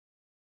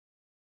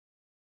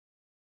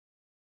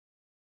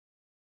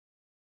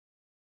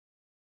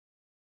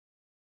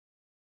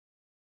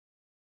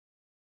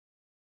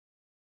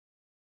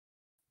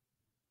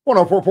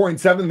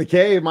104.7 The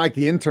Cave, Mike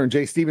the Intern,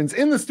 Jay Stevens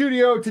in the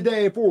studio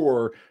today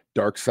for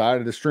Dark Side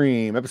of the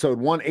Stream, episode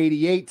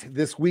 188.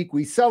 This week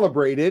we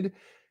celebrated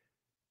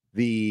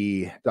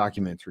the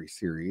documentary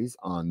series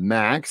on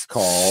Max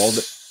called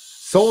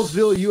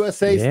Soulsville,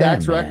 USA,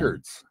 Stax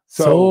Records.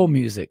 Soul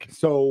music.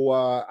 So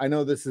I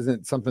know this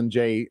isn't something,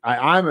 Jay,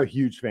 I'm a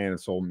huge fan of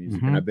soul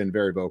music, and I've been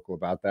very vocal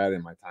about that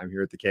in my time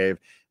here at the Cave.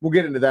 We'll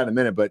get into that in a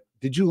minute, but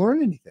did you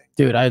learn anything?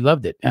 Dude, I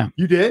loved it. Yeah.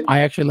 You did? I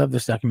actually loved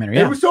this documentary.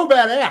 Yeah. It was so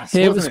badass.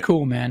 It was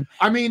cool, man.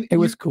 I mean, it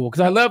was cool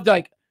because I loved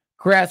like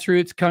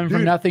grassroots coming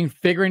from nothing,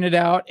 figuring it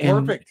out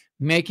and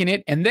making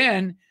it. And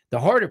then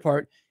the harder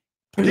part,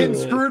 getting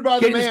screwed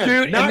by the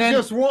man. Not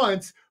just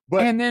once,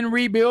 but and then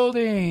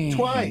rebuilding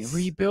twice,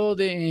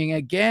 rebuilding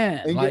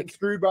again, and getting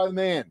screwed by the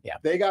man. Yeah,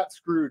 they got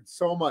screwed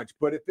so much.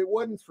 But if it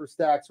wasn't for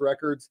Stax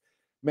Records,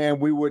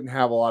 man, we wouldn't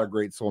have a lot of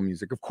great soul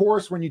music. Of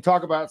course, when you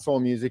talk about soul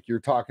music, you're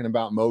talking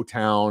about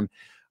Motown.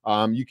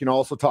 You can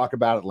also talk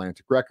about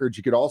Atlantic Records.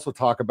 You could also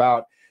talk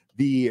about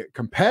the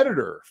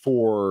competitor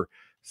for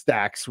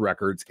Stax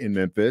Records in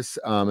Memphis,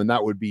 and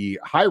that would be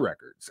High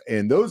Records.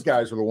 And those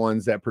guys are the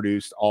ones that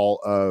produced all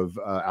of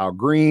Al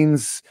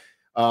Green's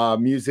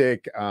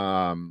music.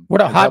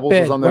 What a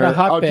hotbed! What a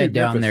hotbed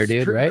down there,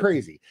 dude! Right?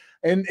 Crazy.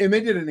 And they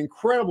did an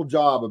incredible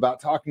job about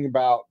talking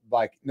about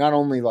like not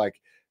only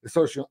like the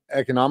social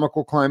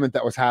economical climate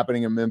that was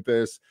happening in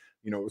Memphis.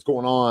 You know, what's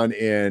going on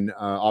in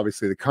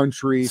obviously the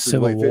country,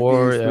 Civil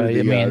War,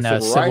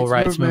 Civil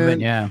Rights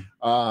movement. Yeah.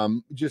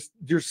 Just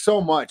there's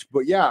so much.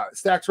 But yeah,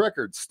 Stax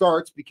Records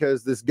starts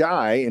because this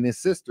guy and his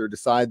sister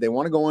decide they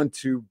want to go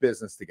into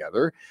business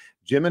together,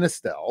 Jim and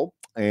Estelle,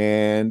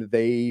 and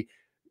they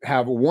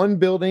have one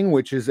building,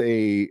 which is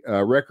a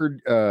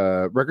record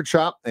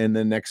shop, and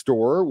then next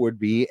door would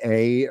be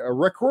a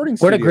recording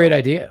studio. What a great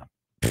idea.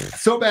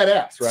 So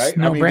badass, right?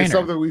 No brainer. It's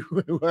something we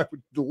would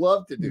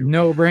love to do.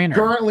 No brainer.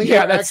 Currently,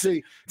 yeah,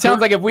 actually sounds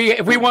like if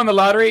we won the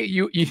lottery,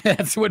 you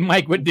that's what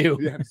Mike would do.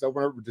 Yeah,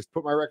 so just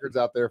put my records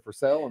out there for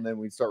sale, and then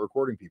we'd start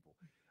recording people.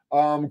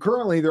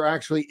 Currently, there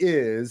actually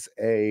is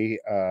a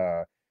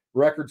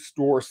record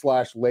store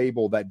 /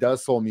 label that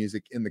does soul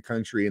music in the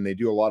country, and they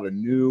do a lot of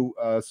new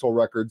soul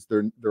records.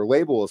 Their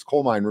label is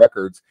Coal Mine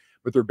Records,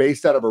 but they're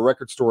based out of a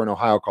record store in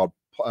Ohio called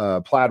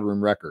Plaid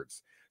Room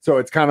Records. So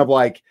it's kind of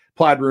like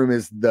Plaid Room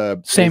is the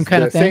same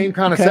kind of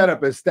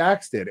setup as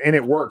Stax did, and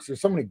it works.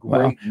 There's so many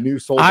great new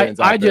soul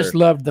bands out there. I just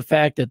loved the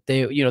fact that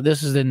they,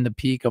 this is in the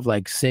peak of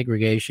like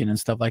segregation and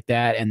stuff like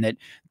that, and that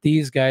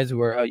these guys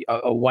were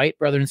a white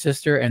brother and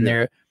sister, and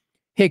they're,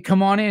 hey,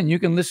 come on in, you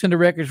can listen to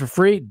records for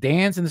free,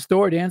 dance in the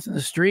store, dance in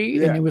the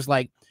street, and it was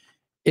like,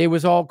 it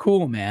was all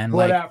cool, man.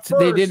 But like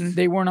first,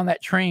 they weren't on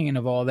that train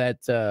of all that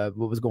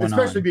what was going on,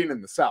 especially being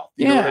in the South.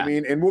 You know what I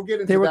mean? And we'll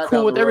get into they were that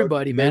cool with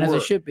everybody, man, as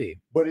it should be.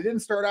 But it didn't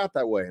start out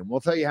that way, and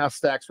we'll tell you how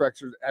Stax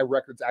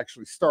Records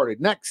actually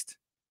started next.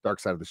 Dark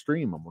Side of the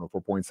Stream on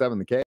 104.7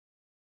 The Cave.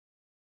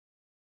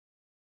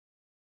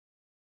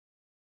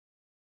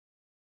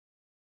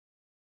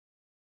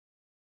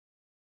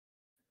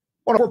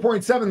 On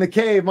 4.7 The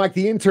Cave, Mike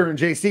the Intern,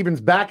 Jay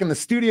Stevens back in the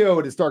studio.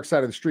 It is Dark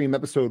Side of the Stream,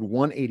 episode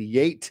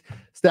 188.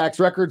 Stax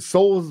Records,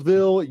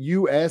 Soulsville,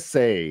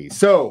 USA.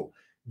 So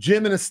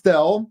Jim and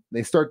Estelle,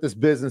 they start this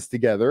business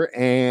together,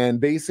 and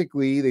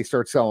basically they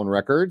start selling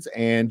records,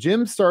 and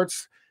Jim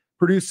starts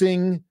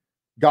producing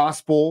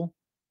gospel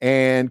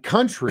and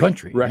country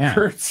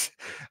records,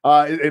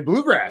 and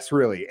bluegrass,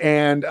 really.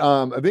 And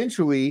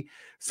eventually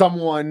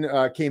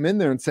someone came in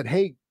there and said,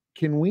 hey,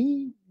 can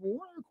we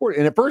record it?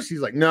 And at first he's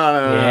like, no,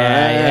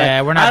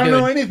 we're not. I don't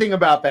know anything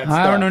about that stuff.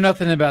 I don't know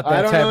nothing about that.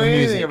 I don't know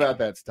anything about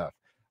that stuff.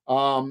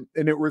 And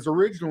it was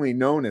originally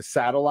known as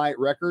Satellite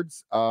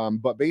Records,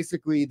 but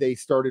basically they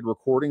started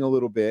recording a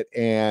little bit,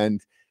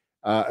 and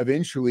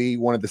eventually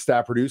one of the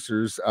staff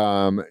producers,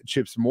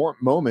 Chips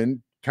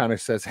Moman, kind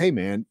of says, hey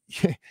man,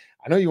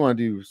 I know you want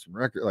to do some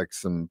record, like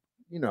some,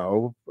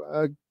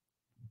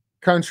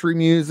 country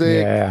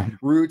music,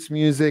 roots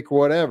music,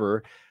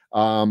 whatever.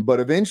 But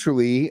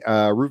eventually,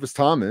 Rufus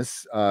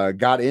Thomas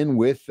got in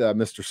with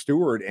Mr.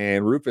 Stewart,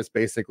 and Rufus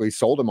basically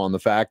sold him on the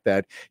fact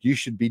that you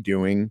should be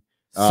doing.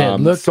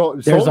 Look,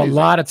 there's a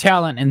lot of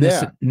talent in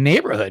this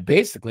neighborhood,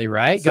 basically,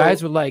 right? So,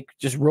 guys would like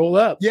just roll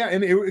up. Yeah,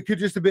 and it could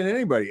just have been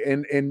anybody.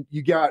 And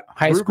you got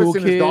high Rufus school and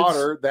kids. His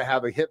daughter that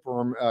have a hit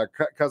for him,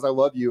 "'Cause I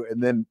Love You,"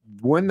 and then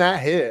when that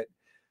hit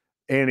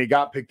and it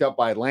got picked up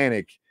by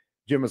Atlantic,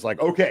 Jim was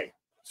like, "Okay,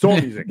 soul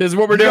music. This is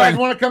what we're doing. You guys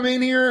want to come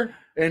in here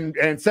and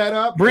set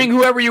up? Bring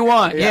whoever you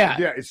want."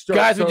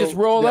 Guys would just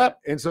roll up,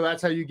 and so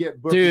that's how you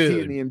get Booker T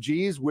and the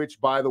MGs.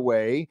 Which, by the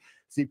way,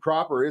 Steve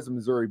Cropper is a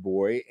Missouri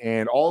boy,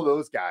 and all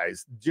those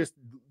guys just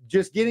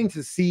getting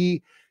to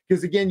see,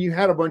 because again, you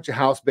had a bunch of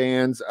house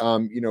bands.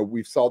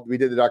 We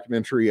did the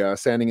documentary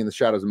Standing in the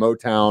Shadows of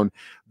Motown.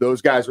 Those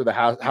guys were the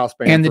house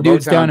band, and the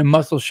dudes Motown, down in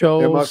Muscle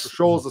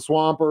Shoals, the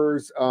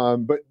Swampers.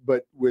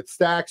 But with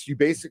Stax, you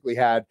basically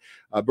had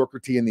Booker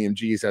T and the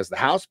MGs as the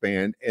house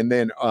band, and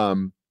then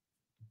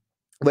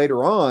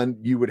later on,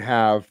 you would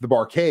have the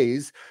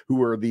Barkays, who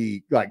were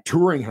the like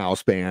touring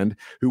house band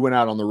who went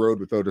out on the road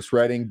with Otis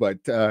Redding. But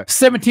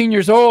 17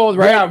 years old,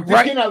 right? yeah,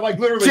 right. Like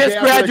literally Just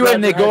graduated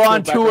and they go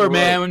on tour, the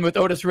man, with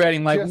Otis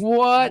Redding. Like,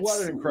 what?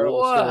 What an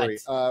incredible story.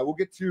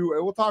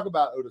 We'll talk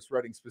about Otis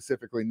Redding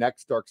specifically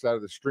next. Dark Side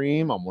of the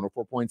Stream on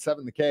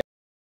 104.7 The K.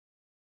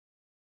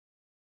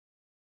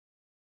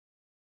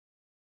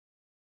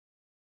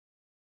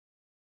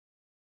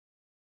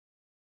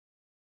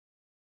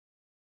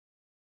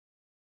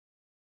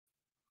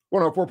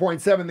 One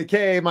 104.7 The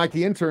K. Mike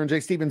the Intern, Jay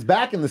Stevens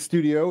back in the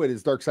studio. It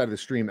is Dark Side of the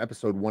Stream,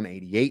 episode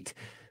 188.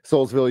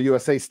 Soulsville,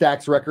 USA,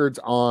 Stax Records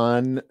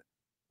on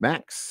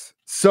Max.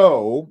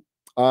 So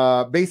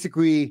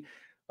basically,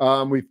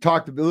 we've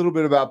talked a little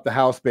bit about the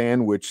house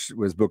band, which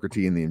was Booker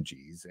T and the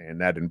MGs, and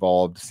that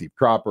involved Steve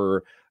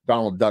Cropper,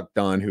 Donald Duck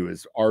Dunn, who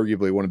is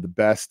arguably one of the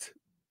best,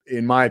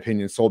 in my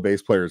opinion, soul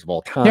bass players of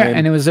all time. Yeah,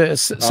 and it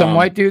was some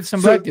white dudes,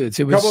 some black dudes.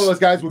 It was, a couple of those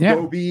guys would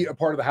go be a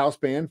part of the house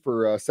band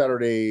for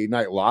Saturday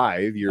Night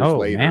Live years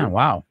later. Oh man,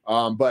 wow!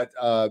 But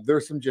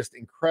there's some just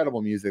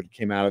incredible music that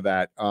came out of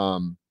that.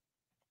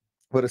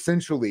 But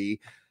essentially,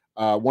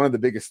 one of the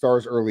biggest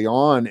stars early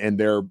on, and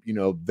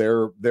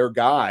their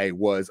guy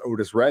was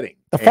Otis Redding,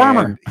 the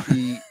farmer.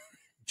 He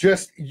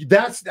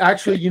that's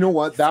actually, you know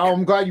what?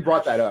 I'm glad you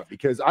brought that up,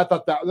 because I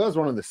thought that was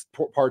one of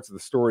the parts of the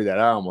story that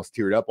I almost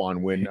teared up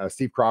on when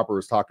Steve Cropper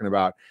was talking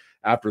about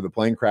after the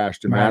plane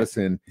crashed in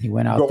Madison. He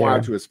went out going there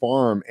out to his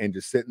farm and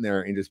just sitting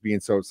there and just being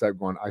so upset,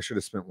 going, I should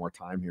have spent more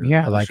time here.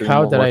 Yeah, like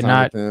how did I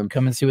not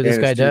come and see what this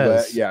guy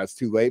does? Yeah, it's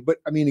too late. But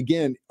I mean,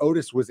 again,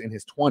 Otis was in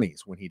his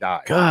 20s when he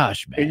died.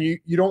 Gosh, man. And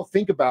you don't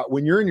think about,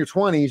 when you're in your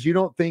 20s, you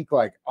don't think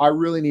like, I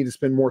really need to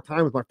spend more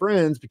time with my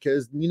friends,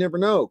 because you never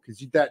know,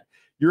 because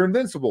you're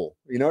invincible.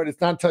 You know, it's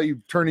not until you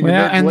turn in your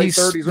late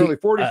 30s, early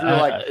 40s, you're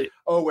like,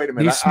 oh, wait a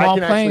minute. These small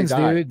planes,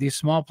 dude. These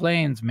small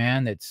planes,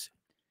 man. They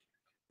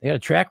got a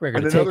track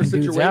record of taking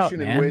dudes out,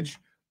 man. In which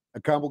a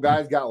couple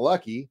guys got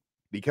lucky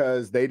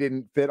because they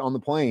didn't fit on the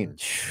plane,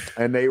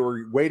 and they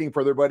were waiting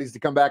for their buddies to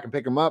come back and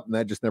pick them up, and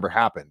that just never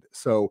happened.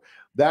 So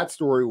that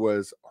story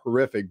was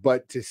horrific.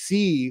 But to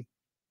see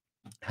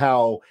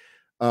how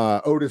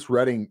Otis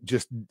Redding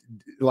just,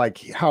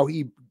 like, how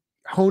he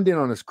honed in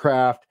on his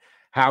craft,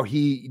 how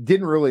he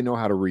didn't really know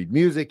how to read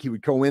music. He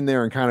would go in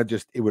there and kind of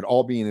just, it would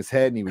all be in his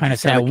head. And he would kind of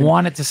say, I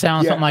want it to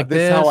sound something like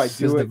this. How I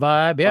do the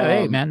vibe. Yeah,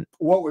 hey, man.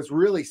 What was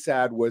really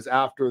sad was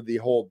after the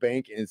whole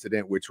bank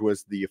incident, which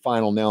was the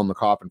final nail in the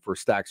coffin for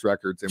Stax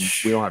Records. And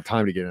we don't have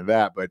time to get into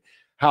that, but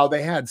how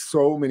they had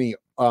so many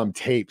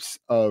tapes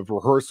of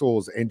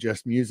rehearsals and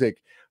just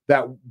music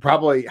that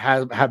probably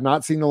have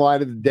not seen the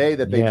light of the day,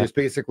 that they just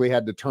basically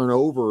had to turn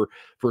over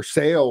for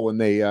sale when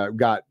they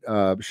got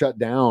shut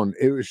down.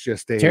 It was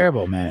just a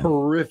terrible, man,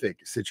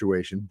 horrific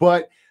situation.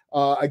 But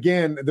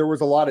again, there was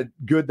a lot of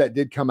good that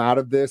did come out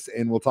of this,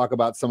 and we'll talk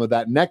about some of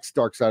that next.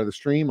 Dark Side of the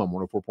Stream on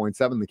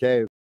 104.7 The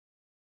Cave.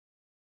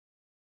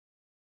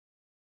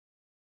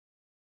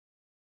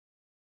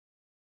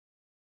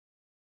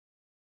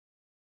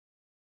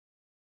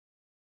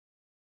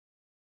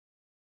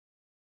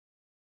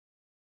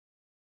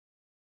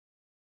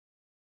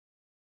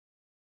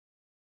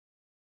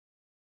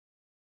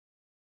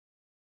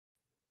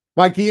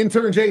 Mike the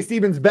Intern, Jay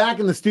Stevens back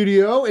in the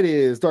studio. It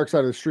is Dark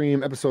Side of the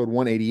Stream, episode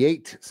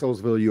 188,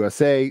 Soulsville,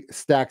 USA,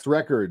 Stax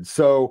Records.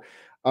 So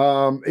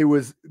it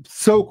was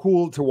so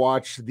cool to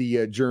watch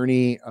the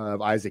journey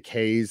of Isaac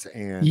Hayes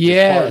and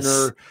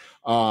his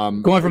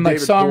partner. Going from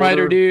David, like songwriter,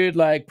 Porter, dude,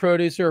 like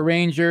producer,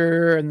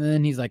 arranger, and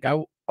then he's like, I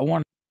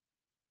want to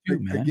do,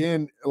 man.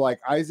 Again, like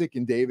Isaac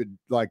and David,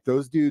 like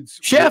those dudes,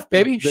 chef.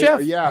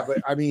 Yeah,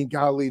 but I mean,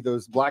 golly,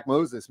 those Black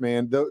Moses,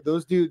 man,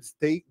 those dudes,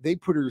 they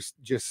produced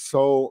just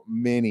so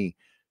many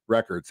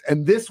records.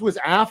 And this was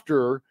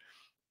after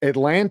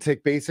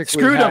Atlantic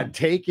basically had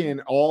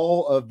taken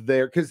all of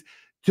their, because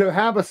to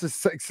have a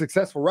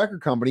successful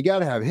record company, you got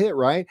to have a hit,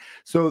 right?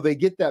 So they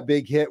get that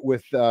big hit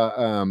with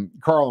Carl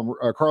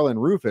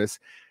and Rufus.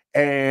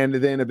 And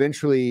then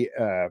eventually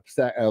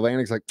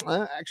Atlantic's like,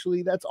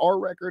 actually, that's our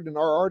record and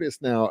our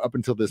artist now up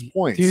until this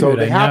point. Dude, so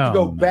they have to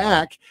go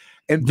back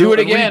and do it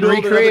again,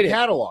 recreate the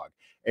catalog.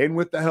 And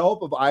with the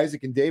help of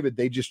Isaac and David,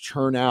 they just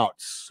churn out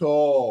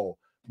so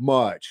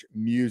much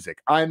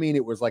music. I mean,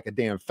 it was like a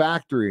damn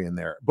factory in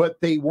there, but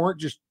they weren't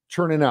just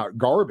churning out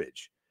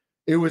garbage.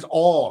 It was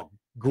all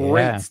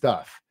great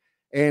stuff.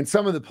 And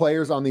some of the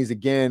players on these,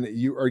 again,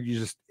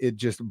 it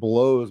just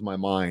blows my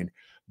mind.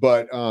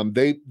 But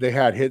they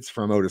had hits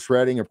from Otis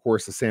Redding, of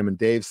course, the Sam and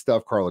Dave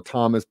stuff, Carla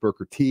Thomas,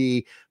 Booker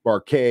T,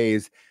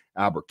 Barkays,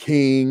 Albert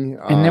King.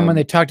 And then when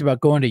they talked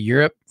about going to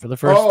Europe for the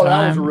first time,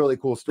 that was a really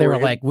cool story. They were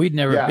like, we'd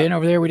never been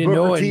over there. We didn't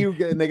know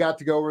it. And they got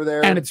to go over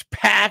there. And it's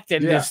packed,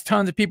 and there's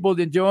tons of people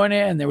enjoying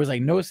it. And there was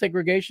like no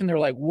segregation. They're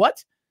like,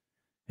 what?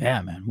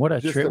 Yeah, man. What a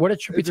trip. What a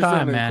trippy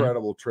time, man.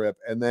 Incredible trip.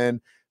 And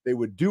then they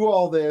would do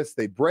all this.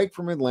 They'd break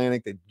from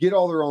Atlantic. They'd get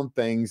all their own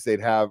things. They'd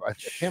have, I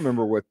can't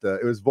remember what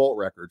it was Volt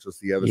Records was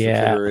the other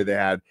subsidiary they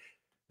had.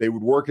 They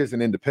would work as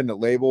an independent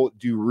label,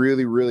 do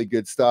really, really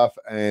good stuff.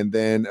 And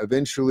then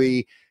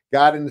eventually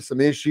got into some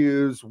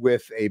issues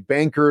with a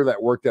banker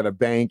that worked at a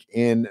bank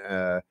in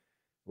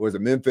was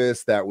it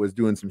Memphis that was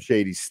doing some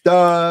shady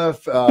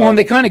stuff. Well, and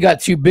they kind of got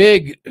too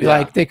big. Yeah.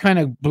 Like they kind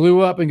of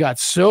blew up and got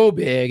so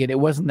big, and it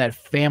wasn't that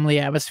family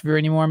atmosphere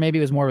anymore. Maybe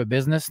it was more of a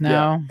business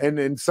now. Yeah. And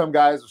then some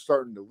guys were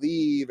starting to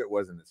leave. It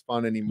wasn't as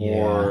fun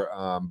anymore.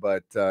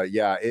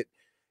 Yeah.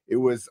 It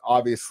was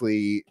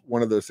obviously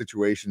one of those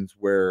situations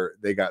where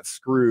they got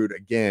screwed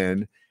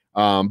again.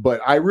 But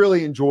I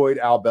really enjoyed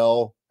Al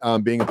Bell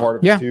being a part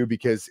of it too,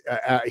 because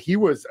he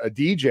was a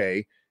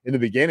DJ in the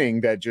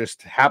beginning that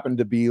just happened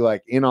to be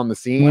like in on the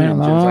scene. Went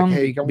and along, just like,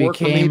 hey, come work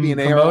for me, be an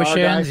ARR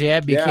guy.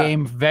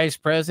 Became vice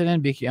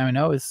president. I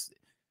know it's.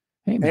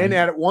 Hey, and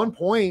at one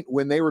point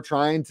when they were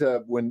trying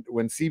to, when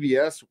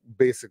CBS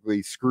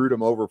basically screwed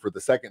him over for the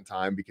second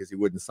time because he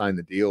wouldn't sign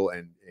the deal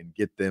and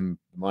get them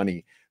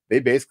money, they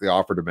basically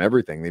offered him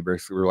everything. They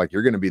basically were like,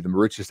 you're going to be the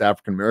richest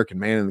African-American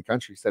man in the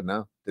country. He said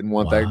no, didn't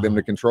want them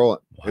to control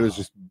it. It was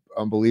just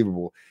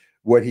unbelievable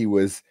what he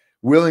was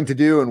willing to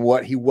do and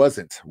what he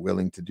wasn't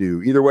willing to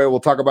do. Either way, we'll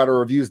talk about our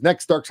reviews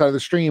next. Dark Side of the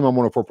Stream on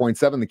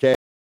 104.7 The K.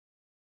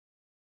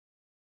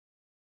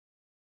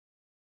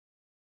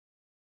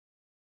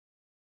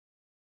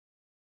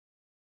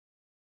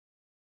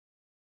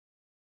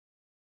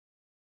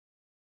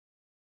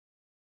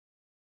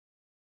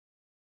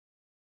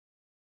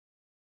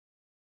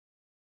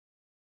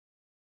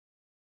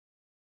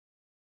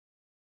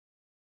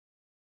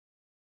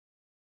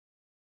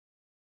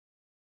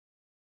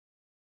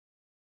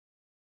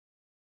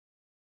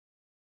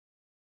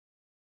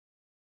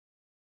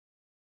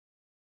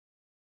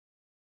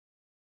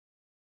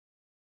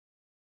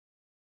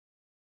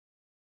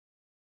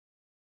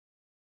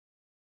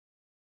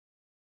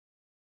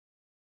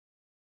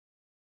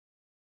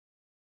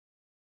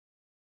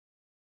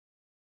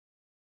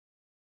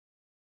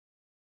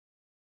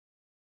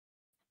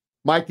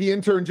 Mike the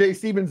Intern, Jay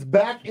Stevens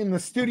back in the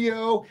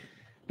studio.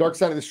 Dark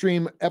Side of the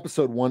Stream,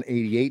 episode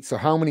 188. So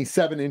how many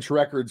 7-inch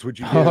records would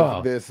you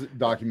give this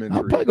documentary?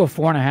 I'll probably go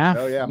 4.5.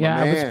 Oh,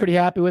 yeah, I was pretty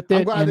happy with it.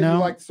 I'm glad that you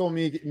like soul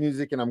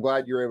music, and I'm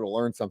glad you're able to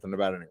learn something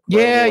about it.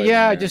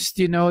 Yeah. Just,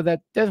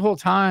 that whole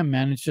time,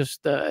 man, it's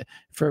just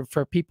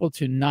for people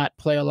to not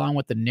play along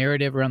with the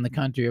narrative around the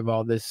country of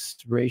all this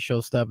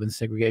racial stuff and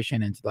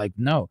segregation, and like,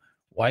 no,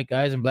 white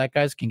guys and black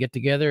guys can get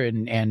together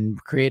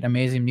and create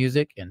amazing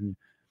music. And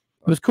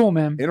it was cool,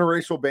 man.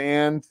 Interracial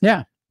band.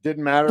 Yeah.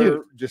 Didn't matter.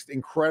 Dude. Just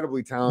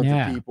incredibly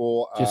talented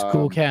people. Just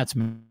cool cats,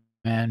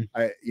 man.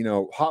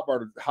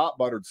 Hot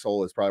Buttered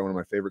Soul is probably one of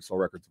my favorite soul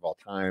records of all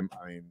time.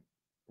 I mean,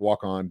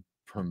 Walk On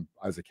from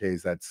Isaac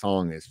Hayes, that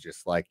song is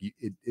just like,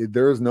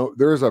 there's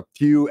a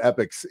few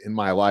epics in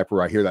my life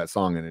where I hear that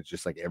song and it's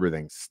just like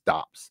everything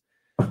stops.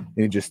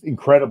 And just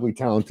incredibly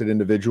talented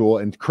individual,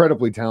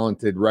 incredibly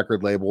talented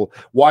record label.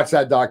 Watch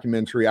that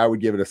documentary. I would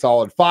give it a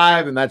solid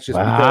 5, and that's just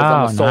because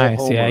I'm a soul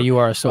homer. Yeah, you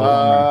are a soul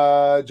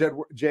homer.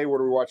 Jay,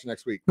 what are we watching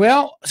next week?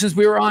 Well, since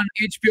we were on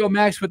HBO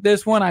Max with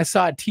this one, I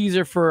saw a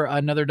teaser for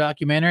another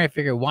documentary. I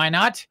figured, why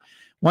not?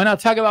 Why not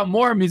talk about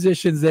more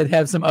musicians that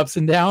have some ups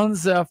and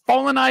downs?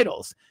 Fallen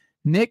Idols.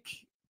 Nick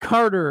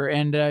Carter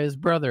and his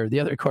brother,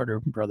 the other Carter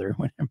brother,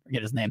 I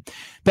forget his name.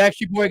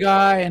 Backstreet Boy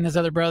guy and his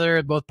other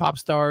brother, both pop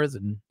stars,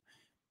 and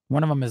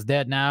one of them is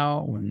dead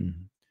now, and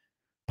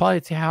probably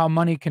it's how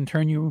money can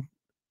turn you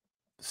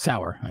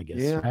sour, I guess.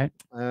 Yeah. Right.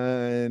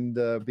 And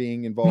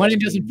being involved. Money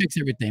doesn't fix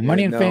everything.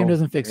 Money and fame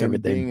doesn't fix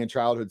everything. Being a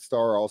childhood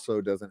star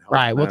also doesn't help.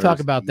 Right. We'll talk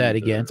about that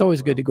again. It's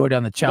always good to go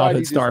down the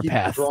childhood star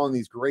path. Drawing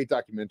these great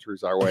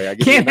documentaries our way. I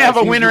can't have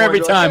a winner every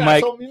time,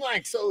 Mike.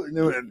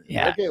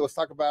 Yeah. Okay, let's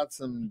talk about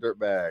some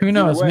dirtbags. Who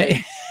knows?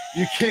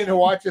 You can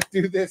watch us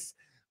do this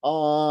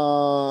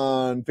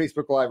on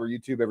Facebook Live or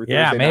YouTube every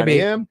Thursday 9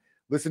 a.m.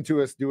 Listen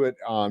to us do it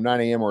 9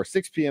 a.m. or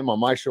 6 p.m. on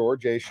my show or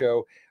Jay's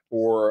show,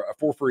 or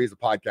for free as a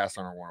podcast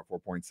on our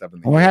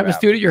 104.7. We're having to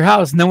do it at your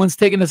house. No one's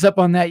taken us up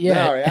on that yet.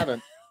 No, I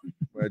haven't.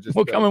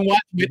 We'll come and watch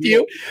with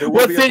you.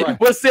 We'll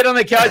sit on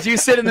the couch. You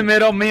sit in the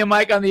middle. Me and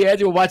Mike on the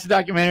edge. We'll watch the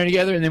documentary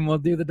together, and then we'll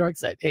do the dark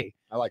side. Hey,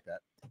 I like that.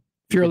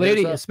 If you're a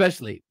lady,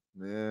 especially.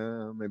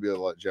 Yeah, maybe I'll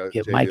let Joe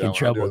get Mike in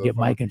trouble. Get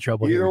Mike in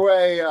trouble. Either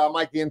way,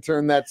 Mike the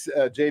Intern. That's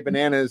Jay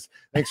Bananas.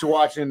 Thanks for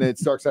watching.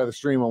 It's Dark Side of the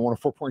Stream on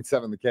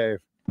 104.7 The Cave.